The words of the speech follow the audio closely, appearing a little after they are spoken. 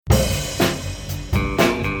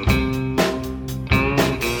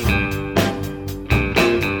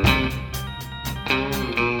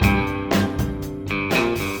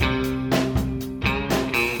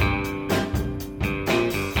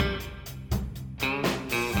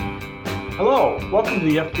Hello, welcome to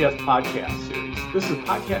the FPS podcast series. This is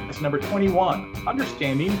podcast number 21,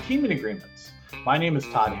 Understanding Teaming Agreements. My name is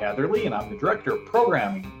Todd Hatherley, and I'm the Director of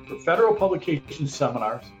Programming for Federal Publication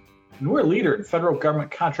Seminars, and we're a leader in federal government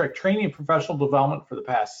contract training and professional development for the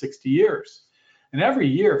past 60 years. And every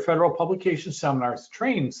year, Federal Publication Seminars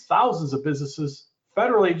trains thousands of businesses,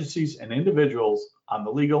 federal agencies, and individuals on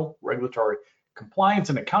the legal, regulatory, compliance,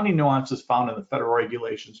 and accounting nuances found in the federal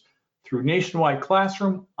regulations through nationwide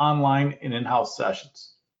classroom, online, and in-house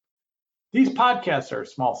sessions. These podcasts are a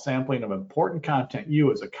small sampling of important content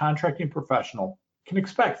you as a contracting professional can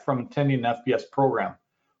expect from attending an FBS program.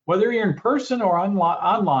 Whether you're in person or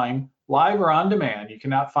online, live or on demand, you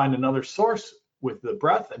cannot find another source with the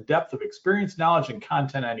breadth and depth of experience, knowledge, and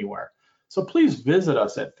content anywhere. So please visit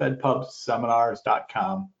us at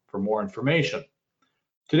fedpubseminars.com for more information.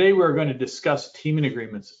 Today, we're going to discuss teaming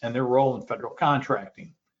agreements and their role in federal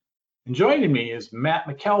contracting. And joining me is Matt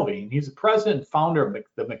McKelvey, and he's the president and founder of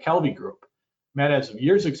the McKelvey Group. Matt has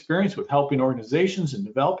years of experience with helping organizations in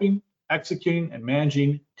developing, executing, and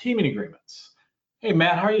managing teaming agreements. Hey,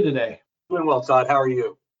 Matt, how are you today? Doing well, Todd. How are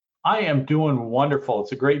you? I am doing wonderful.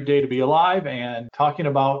 It's a great day to be alive and talking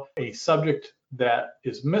about a subject that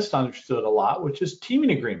is misunderstood a lot, which is teaming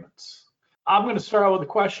agreements. I'm going to start out with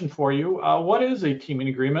a question for you. What is a teaming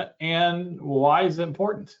agreement and why is it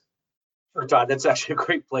important? Sure, Todd. That's actually a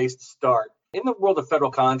great place to start. In the world of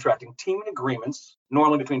federal contracting, teaming agreements,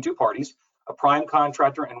 normally between two parties, a prime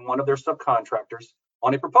contractor and one of their subcontractors,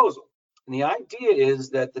 on a proposal. And the idea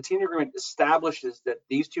is that the teaming agreement establishes that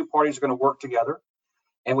these two parties are going to work together.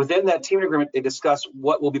 And within that teaming agreement, they discuss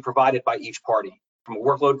what will be provided by each party from a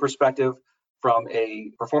workload perspective, from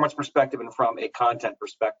a performance perspective, and from a content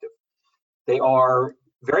perspective. They are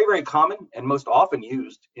very, very common and most often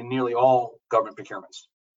used in nearly all government procurements.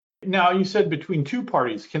 Now, you said between two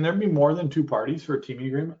parties. Can there be more than two parties for a teaming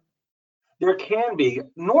agreement? There can be.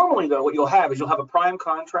 Normally, though, what you'll have is you'll have a prime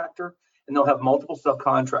contractor and they'll have multiple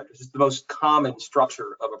subcontractors. It's the most common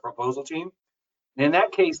structure of a proposal team. And in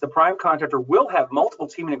that case, the prime contractor will have multiple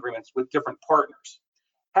teaming agreements with different partners.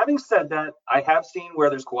 Having said that, I have seen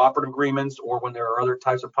where there's cooperative agreements or when there are other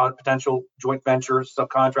types of potential joint ventures,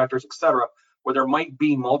 subcontractors, et cetera, where there might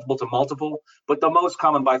be multiple to multiple. But the most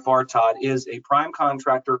common by far, Todd, is a prime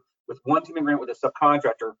contractor with one teaming agreement with a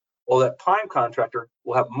subcontractor, while that prime contractor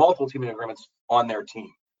will have multiple teaming agreements on their team.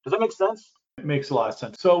 Does that make sense? It makes a lot of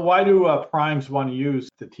sense. So why do primes want to use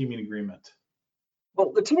the teaming agreement?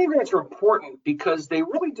 Well, the teaming agreements are important because they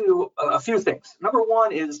really do a few things. Number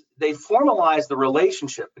one is they formalize the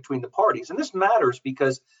relationship between the parties. And this matters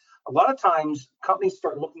because a lot of times companies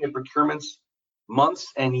start looking at procurements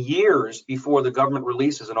months and years before the government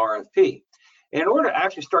releases an RFP. And in order to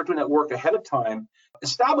actually start doing that work ahead of time,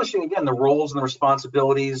 establishing, again, the roles and the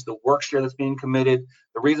responsibilities, the work share that's being committed,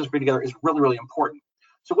 the reasons for being together is really, really important.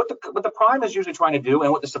 So what the prime is usually trying to do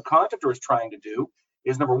and what the subcontractor is trying to do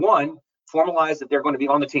is, number one, formalize that they're going to be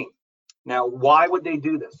on the team. Now, why would they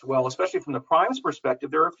do this? Well, especially from the prime's perspective,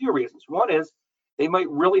 there are a few reasons. One is they might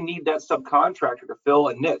really need that subcontractor to fill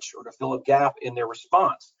a niche or to fill a gap in their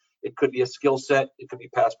response. It could be a skill set, it could be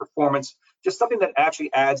past performance, just something that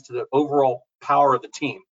actually adds to the overall power of the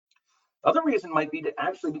team. The other reason might be to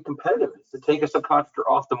actually be competitive, to take a subcontractor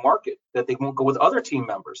off the market, that they won't go with other team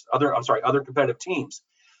members, other competitive teams.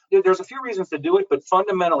 There's a few reasons to do it, but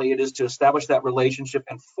fundamentally it is to establish that relationship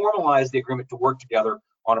and formalize the agreement to work together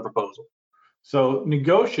on a proposal. So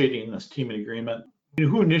negotiating this teaming agreement,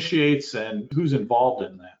 who initiates and who's involved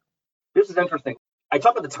in that? This is interesting. I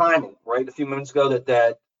talked about the timing, right, a few minutes ago,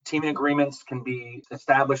 that teaming agreements can be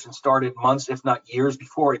established and started months, if not years,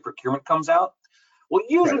 before a procurement comes out. Well,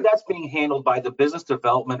 usually that's being handled by the business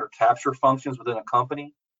development or capture functions within a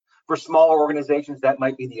company. For smaller organizations, that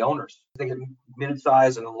might be the owners. They get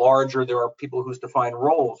mid-size and larger, there are people whose defined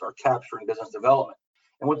roles are capture and business development.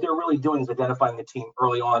 And what they're really doing is identifying the team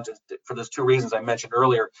early on for those two reasons I mentioned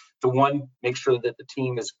earlier. To one, make sure that the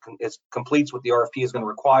team completes what the RFP is going to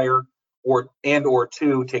require, or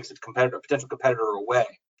two, takes a potential competitor away.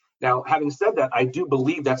 Now, having said that, I do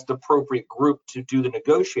believe that's the appropriate group to do the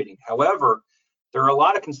negotiating. However, there are a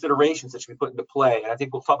lot of considerations that should be put into play, and I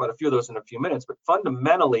think we'll talk about a few of those in a few minutes, but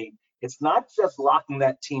fundamentally, it's not just locking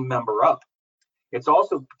that team member up. It's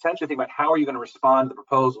also potentially thinking about how are you going to respond to the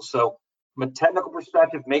proposal. So from a technical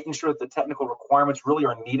perspective, making sure that the technical requirements really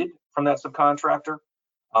are needed from that subcontractor,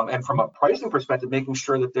 and from a pricing perspective, making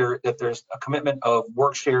sure that there's a commitment of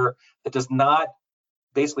work share that does not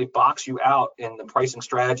basically box you out in the pricing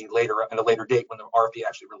strategy later at a later date when the RFP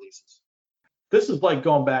actually releases. This is like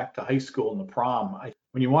going back to high school and the prom.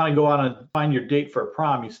 When you want to go out and find your date for a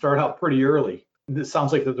prom, you start out pretty early. This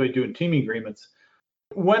sounds like the way doing teaming agreements.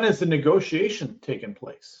 When is the negotiation taking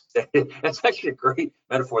place? That's actually a great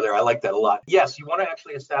metaphor there. I like that a lot. Yes, you want to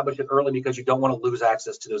actually establish it early because you don't want to lose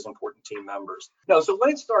access to those important team members. No, so when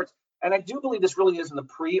it starts, and I do believe this really is in the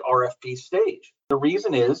pre-RFP stage. The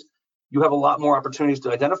reason is you have a lot more opportunities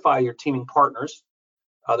to identify your teaming partners.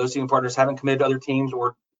 Those teaming partners haven't committed to other teams,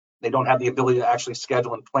 or they don't have the ability to actually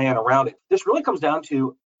schedule and plan around it. This really comes down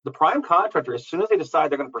to the prime contractor. As soon as they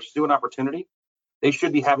decide they're going to pursue an opportunity, they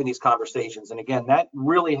should be having these conversations. And again, that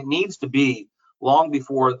really needs to be long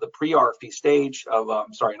before the pre-RFP stage of, an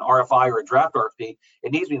RFI or a draft RFP.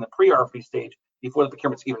 It needs to be in the pre-RFP stage before the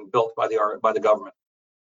procurement's even built by the government.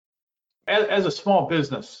 As a small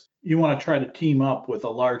business, you want to try to team up with a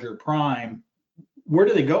larger prime. Where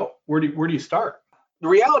do they go? Where do you start? The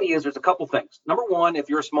reality is there's a couple things. Number one, if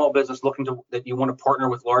you're a small business that you want to partner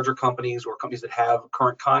with larger companies or companies that have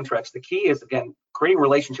current contracts, the key is, again, creating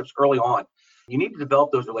relationships early on. You need to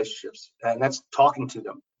develop those relationships, and that's talking to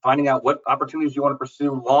them, finding out what opportunities you want to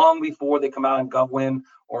pursue long before they come out on GovWin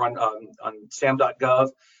or on SAM.gov.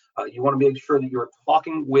 You want to make sure that you're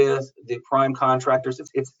talking with the prime contractors.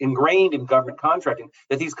 It's ingrained in government contracting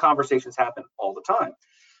that these conversations happen all the time.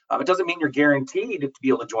 It doesn't mean you're guaranteed to be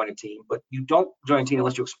able to join a team, but you don't join a team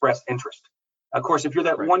unless you express interest. Of course, if you're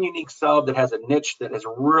that one unique sub that has a niche that is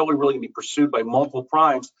really, really going to be pursued by multiple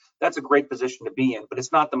primes, that's a great position to be in, but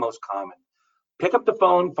it's not the most common. Pick up the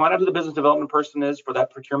phone, find out who the business development person is for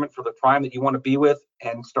that procurement for the prime that you want to be with,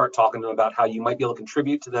 and start talking to them about how you might be able to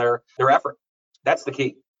contribute to their effort. That's the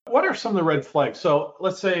key. What are some of the red flags? So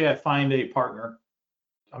let's say I find a partner.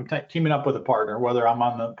 I'm teaming up with a partner, whether I'm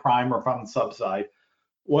on the prime or if I'm on the sub side.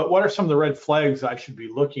 What are some of the red flags I should be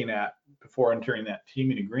looking at before entering that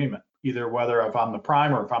teaming agreement, either whether if I'm the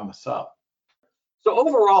prime or if I'm the sub? So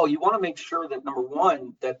overall, you want to make sure that, number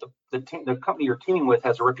one, that the company you're teaming with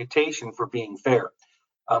has a reputation for being fair.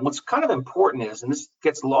 What's kind of important is, and this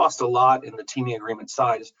gets lost a lot in the teaming agreement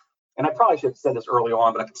side, and I probably should have said this early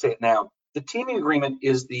on, but I can say it now. The teaming agreement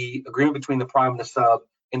is the agreement between the prime and the sub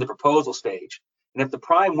in the proposal stage. And if the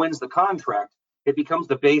prime wins the contract, it becomes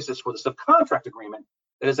the basis for the subcontract agreement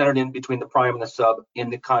that is entered in between the prime and the sub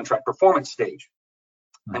in the contract performance stage.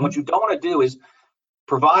 Mm-hmm. And what you don't want to do is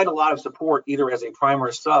provide a lot of support either as a prime or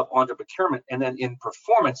a sub onto procurement, and then in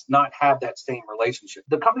performance not have that same relationship.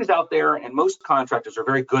 The companies out there, and most contractors are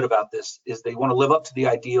very good about this, is they want to live up to the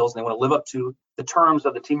ideals and they want to live up to the terms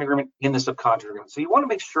of the team agreement in the subcontract agreement. So you want to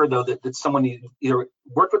make sure, though, that someone you either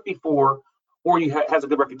worked with before or has a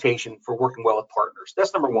good reputation for working well with partners.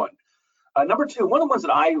 That's number one. Number two, one of the ones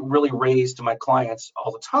that I really raise to my clients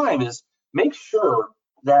all the time is make sure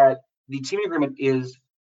that the teaming agreement is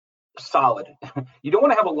solid. You don't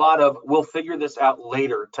want to have a lot of "we'll figure this out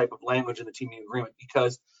later" type of language in the teaming agreement,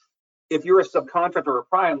 because if you're a subcontractor or a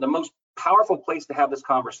prime, the most powerful place to have this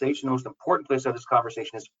conversation, the most important place to have this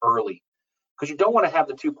conversation is early, because you don't want to have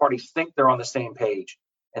the two parties think they're on the same page.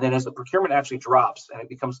 And then as the procurement actually drops and it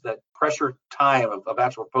becomes that pressure time of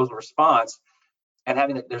actual proposal response, and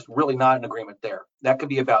having that there's really not an agreement there. That could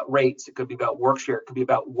be about rates, it could be about work share, it could be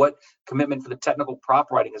about what commitment for the technical prop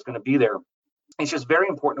writing is going to be there. It's just very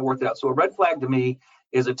important to work that out. So a red flag to me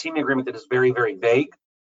is a teaming agreement that is very, very vague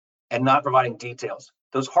and not providing details.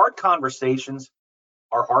 Those hard conversations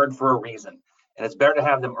are hard for a reason, and it's better to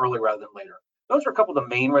have them early rather than later. Those are a couple of the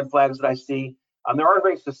main red flags that I see. There are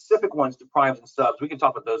very specific ones to primes and subs. We can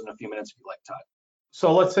talk about those in a few minutes if you like, Todd.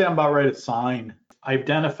 So let's say I'm about ready to sign. I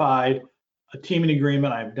identified a teaming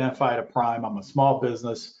agreement. I identified a prime. I'm a small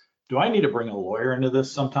business. Do I need to bring a lawyer into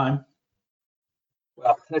this sometime?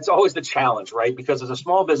 Well, it's always the challenge, right? Because as a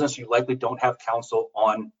small business, you likely don't have counsel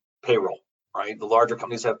on payroll, right? The larger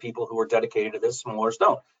companies have people who are dedicated to this, smallers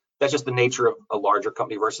don't. That's just the nature of a larger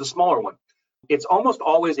company versus a smaller one. It's almost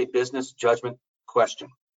always a business judgment question.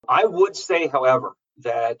 I would say, however,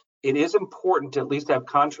 that it is important to at least have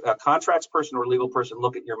a contracts person or a legal person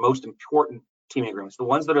look at your most important teaming agreements, the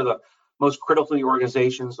ones that are the most critical to the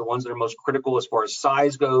organizations, the ones that are most critical as far as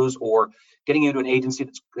size goes, or getting into an agency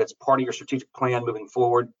that's part of your strategic plan moving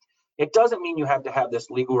forward. It doesn't mean you have to have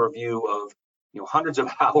this legal review of hundreds of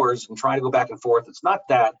hours and trying to go back and forth. It's not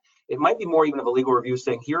that. It might be more even of a legal review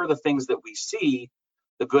saying, here are the things that we see,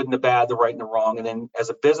 the good and the bad, the right and the wrong. And then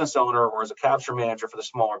as a business owner or as a capture manager for the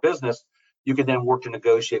smaller business, you can then work to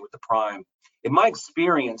negotiate with the prime. In my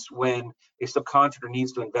experience, when a subcontractor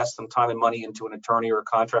needs to invest some time and money into an attorney or a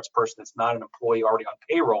contracts person that's not an employee already on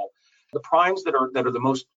payroll, the primes that are the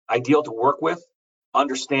most ideal to work with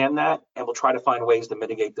understand that and will try to find ways to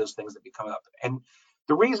mitigate those things that become up. And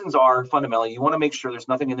the reasons are fundamentally, you want to make sure there's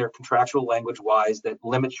nothing in there contractual language-wise that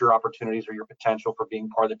limits your opportunities or your potential for being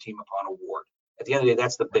part of the team upon award. At the end of the day,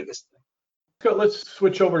 that's the biggest thing. Let's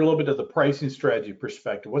switch over a little bit to the pricing strategy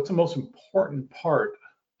perspective. What's the most important part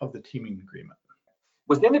of the teaming agreement?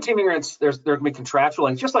 Within the teaming agreements, there can be contractual,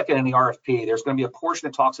 and just like in the RFP, there's going to be a portion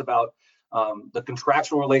that talks about the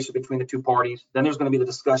contractual relationship between the two parties. Then there's going to be the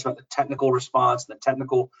discussion about the technical response, the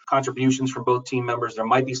technical contributions from both team members. There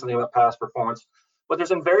might be something about past performance, but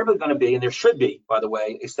there's invariably going to be, and there should be, by the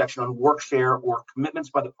way, a section on work share or commitments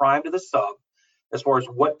by the prime to the sub as far as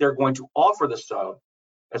what they're going to offer the sub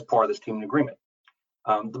as part of this teaming agreement.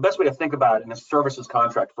 The best way to think about it in a services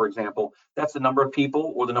contract, for example, that's the number of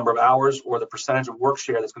people or the number of hours or the percentage of work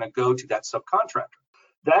share that's going to go to that subcontractor.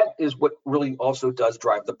 That is what really also does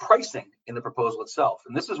drive the pricing in the proposal itself.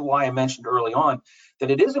 And this is why I mentioned early on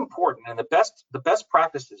that it is important, and the best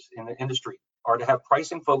practices in the industry are to have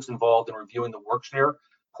pricing folks involved in reviewing the work share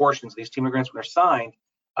portions of these team agreements when they're signed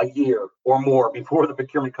a year or more before the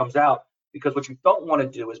procurement comes out, because what you don't want to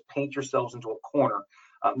do is paint yourselves into a corner.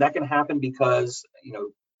 That can happen because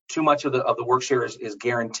too much of the work share is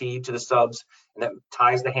guaranteed to the subs, and that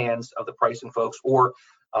ties the hands of the pricing folks, or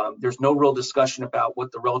there's no real discussion about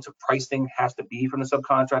what the relative pricing has to be from the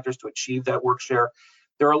subcontractors to achieve that work share.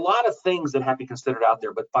 There are a lot of things that have to be considered out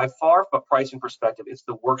there, but by far from a pricing perspective, it's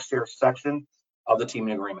the work share section of the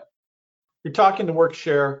teaming agreement. You're talking the work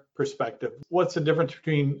share perspective. What's the difference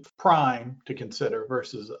between prime to consider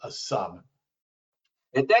versus a sub?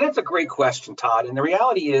 That's a great question, Todd. And the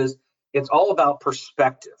reality is it's all about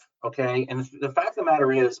perspective, okay? And the fact of the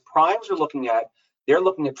matter is primes are looking at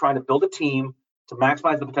trying to build a team to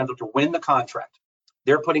maximize the potential to win the contract.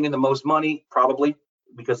 They're putting in the most money, probably,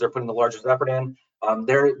 because they're putting the largest effort in.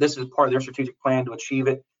 This is part of their strategic plan to achieve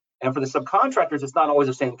it. And for the subcontractors, it's not always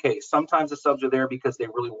the same case. Sometimes the subs are there because they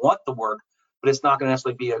really want the work, but it's not going to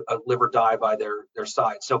necessarily be a live or die by their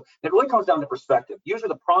side. So it really comes down to perspective. Usually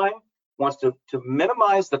the prime wants to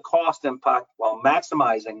minimize the cost impact while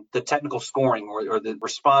maximizing the technical scoring or the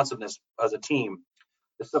responsiveness as a team.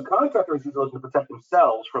 The subcontractor is usually looking to protect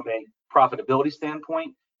themselves from a profitability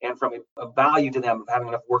standpoint and from a value to them of having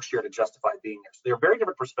enough work share to justify being there. So they're very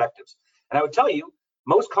different perspectives. And I would tell you,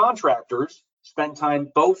 most contractors spend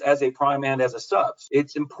time both as a prime and as a sub.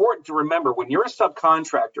 It's important to remember when you're a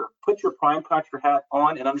subcontractor, put your prime contractor hat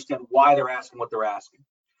on and understand why they're asking what they're asking.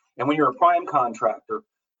 And when you're a prime contractor,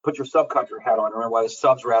 put your subcontractor hat on and remember why the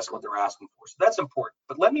subs are asking what they're asking for. So that's important.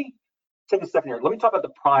 But let me take a second here. Let me talk about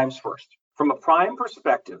the primes first. From a prime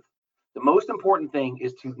perspective, the most important thing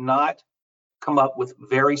is to not come up with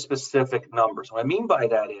very specific numbers. What I mean by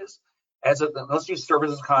that is, let's use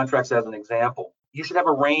services contracts as an example. You should have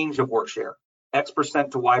a range of work share, X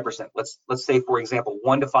percent to Y percent. Let's say, for example,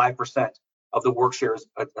 1 to 5% of the work share is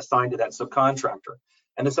assigned to that subcontractor.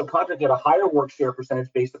 And the subcontractor get a higher work share percentage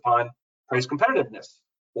based upon price competitiveness,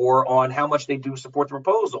 or on how much they do support the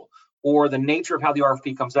proposal, or the nature of how the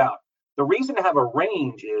RFP comes out. The reason to have a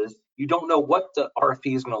range is you don't know what the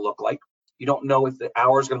RFP is going to look like. You don't know if the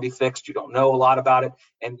hours are going to be fixed. You don't know a lot about it.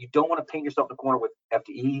 And you don't want to paint yourself in the corner with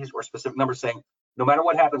FTEs or specific numbers saying, no matter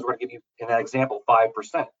what happens, we're going to give you, in that example,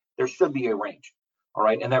 5%. There should be a range. All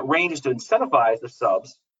right. And that range is to incentivize the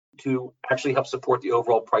subs to actually help support the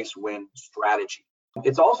overall price win strategy.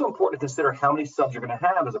 It's also important to consider how many subs you're going to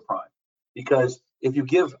have as a prime, because if you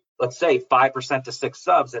give, let's say, 5% to 6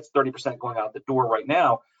 subs, that's 30% going out the door right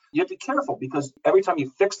now. You have to be careful, because every time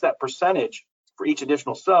you fix that percentage for each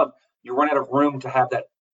additional sub, you run out of room to have that,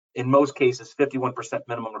 in most cases, 51%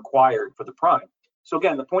 minimum required for the prime. So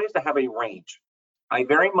again, the point is to have a range. I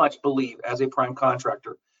very much believe as a prime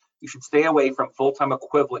contractor, you should stay away from full-time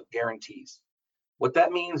equivalent guarantees. What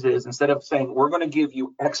that means is, instead of saying, we're going to give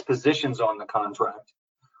you X positions on the contract,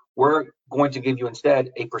 we're going to give you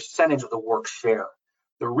instead a percentage of the work share.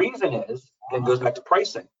 The reason is, and it goes back to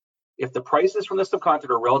pricing. If the prices from the subcontractor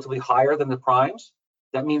are relatively higher than the primes,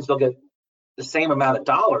 that means they'll get the same amount of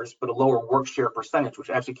dollars, but a lower work share percentage, which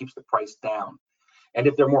actually keeps the price down. And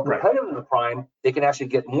if they're more competitive than the prime, they can actually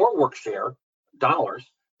get more work share dollars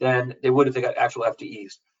than they would if they got actual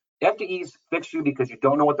FTEs. FTEs fix you because you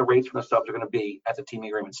don't know what the rates from the subs are going to be at the teaming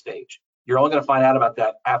agreement stage. You're only going to find out about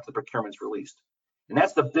that after the procurement's released. And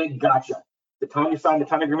that's the big gotcha. The time you sign the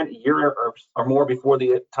time agreement, a year or more before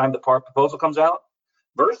the time the proposal comes out,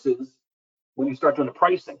 versus when you start doing the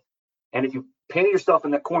pricing. And if you painted yourself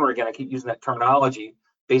in that corner, again, I keep using that terminology,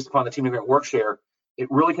 based upon the team agreement work share,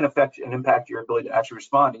 it really can affect and impact your ability to actually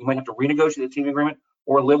respond. And you might have to renegotiate the team agreement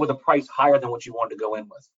or live with a price higher than what you wanted to go in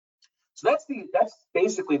with. So that's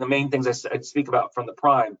basically the main things I speak about from the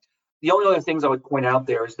prime. The only other things I would point out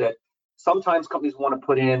there is that sometimes companies want to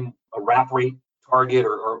put in a wrap rate target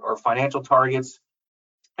or financial targets,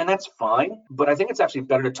 and that's fine. But I think it's actually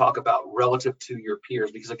better to talk about relative to your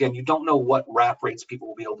peers, because again, you don't know what wrap rates people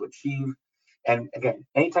will be able to achieve. And again,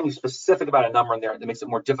 anytime you specific about a number in there, that makes it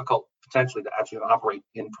more difficult potentially to actually operate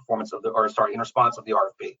in in response of the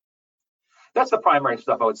RFP. That's the primary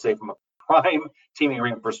stuff I would say from a prime teaming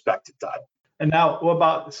agreement perspective, Todd. And now, what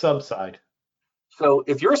about the sub side? So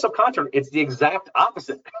if you're a subcontractor, it's the exact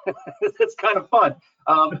opposite. It's kind of fun,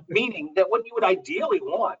 meaning that what you would ideally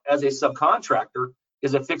want as a subcontractor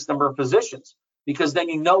is a fixed number of positions, because then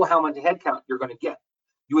you know how much headcount you're going to get.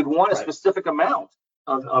 You would want a specific amount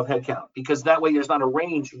of headcount, because that way there's not a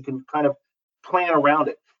range. You can kind of plan around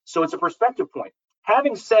it. So it's a perspective point.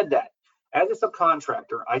 Having said that, as a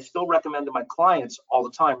subcontractor, I still recommend to my clients all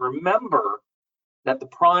the time, remember that the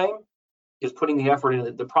prime is putting the effort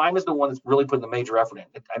in. The prime is the one that's really putting the major effort in.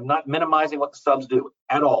 I'm not minimizing what the subs do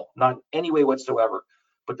at all, not in any way whatsoever.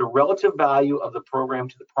 But the relative value of the program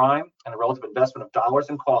to the prime and the relative investment of dollars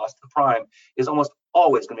and cost to the prime is almost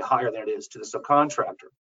always going to be higher than it is to the subcontractor.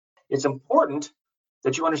 It's important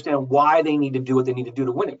that you understand why they need to do what they need to do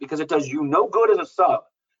to win it, because it does you no good as a sub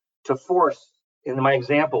to force, in my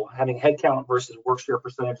example, having headcount versus work share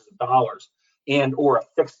percentages of dollars and or a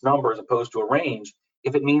fixed number as opposed to a range,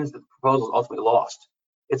 if it means that the proposal is ultimately lost.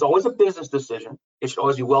 It's always a business decision. It should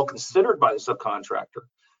always be well considered by the subcontractor.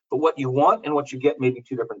 But what you want and what you get may be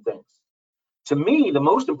two different things. To me, the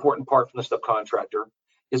most important part from the subcontractor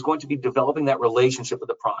is going to be developing that relationship with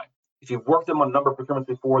the prime. If you've worked them on a number of procurements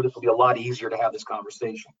before, this will be a lot easier to have this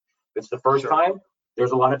conversation. If it's the first time,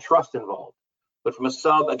 there's a lot of trust involved. But from a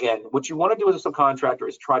sub, again, what you want to do as a subcontractor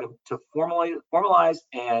is try to formalize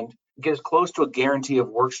and get as close to a guarantee of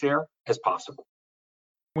work share as possible.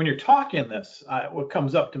 When you're talking this, what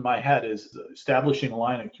comes up to my head is establishing a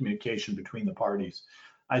line of communication between the parties.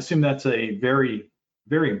 I assume that's a very,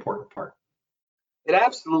 very important part. It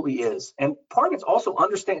absolutely is. And part of it's also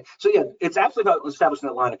understanding. So yeah, it's absolutely about establishing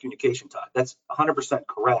that line of communication, Todd. That's 100%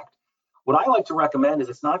 correct. What I like to recommend is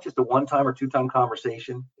it's not just a one-time or two-time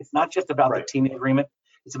conversation. It's not just about the teaming agreement.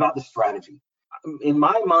 It's about the strategy. In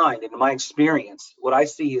my mind, in my experience, what I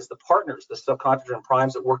see is the partners, the subcontractor and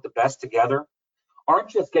primes that work the best together, aren't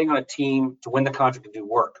just getting on a team to win the contract and do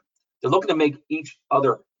work. They're looking to make each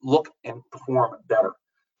other look and perform better.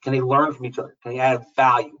 Can they learn from each other? Can they add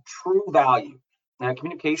value, true value? And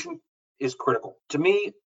communication is critical. To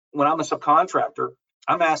me, when I'm a subcontractor,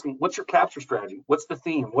 I'm asking, what's your capture strategy? What's the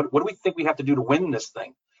theme? What do we think we have to do to win this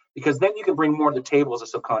thing? Because then you can bring more to the table as a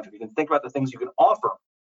subcontractor. You can think about the things you can offer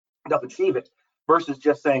to help achieve it versus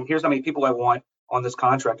just saying, here's how many people I want on this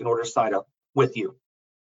contract in order to sign up with you.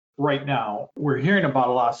 Right now, we're hearing about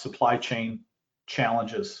a lot of supply chain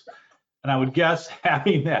challenges. And I would guess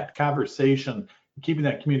having that conversation, keeping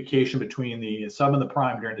that communication between the sub and the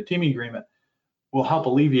prime during the teaming agreement will help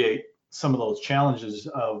alleviate some of those challenges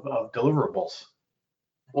of deliverables.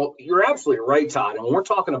 Well, you're absolutely right, Todd. And when we're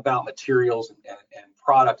talking about materials and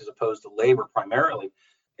product as opposed to labor primarily,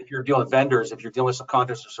 if you're dealing with vendors, if you're dealing with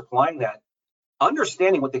subcontractors supplying that,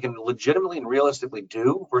 understanding what they can legitimately and realistically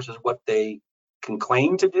do versus what they can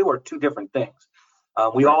claim to do are two different things.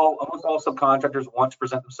 Almost all subcontractors want to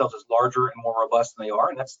present themselves as larger and more robust than they are,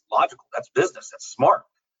 and that's logical. That's business. That's smart,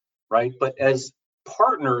 right? But as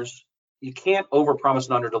partners, you can't overpromise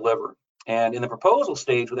and underdeliver. And in the proposal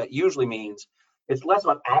stage, what that usually means, it's less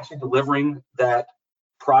about actually delivering that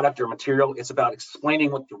product or material. It's about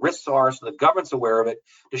explaining what the risks are so the government's aware of it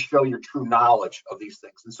to show your true knowledge of these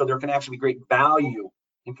things. And so there can actually be great value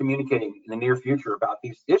in communicating in the near future about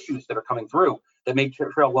these issues that are coming through that may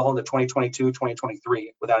trail well into 2022,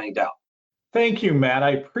 2023, without any doubt. Thank you, Matt.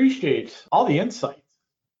 I appreciate all the insights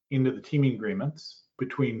into the teaming agreements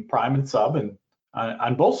between prime and sub and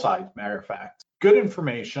on both sides, matter of fact. Good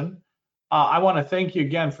information. I want to thank you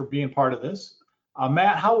again for being part of this.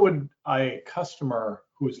 Matt, how would a customer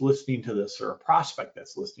who is listening to this or a prospect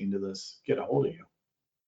that's listening to this get a hold of you?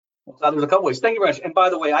 Well, there's a couple ways. Thank you very much. And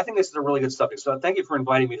by the way, I think this is a really good subject. So thank you for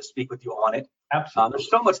inviting me to speak with you on it. Absolutely.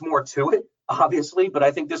 There's so much more to it, obviously, but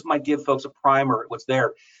I think this might give folks a primer what's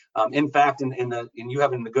there. In fact, you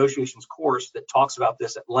have a negotiations course that talks about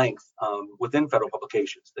this at length within federal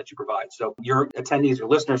publications that you provide. So your attendees, your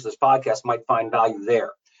listeners to this podcast might find value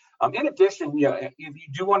there. In addition,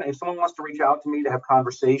 if someone wants to reach out to me to have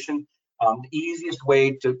conversation, the easiest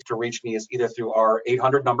way to reach me is either through our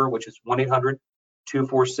 800 number, which is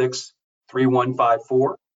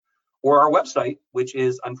 1-800-246-3154, or our website, which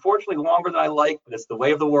is unfortunately longer than I like, but it's the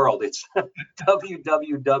way of the world. It's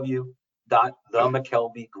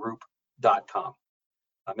www.themckelveygroup.com.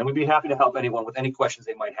 And we'd be happy to help anyone with any questions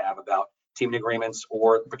they might have about teaming agreements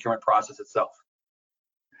or the procurement process itself.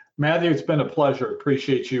 Matthew, it's been a pleasure.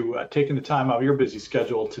 Appreciate you taking the time out of your busy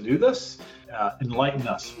schedule to do this, enlighten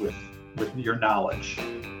us with your knowledge.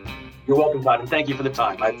 You're welcome, Todd, and thank you for the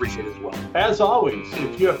time. I appreciate it as well. As always,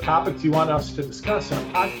 if you have topics you want us to discuss in a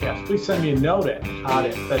podcast, please send me a note at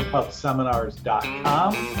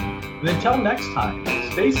todd@fedpubseminars.com. And until next time,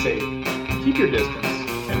 stay safe, keep your distance,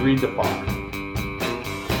 and read the FAR.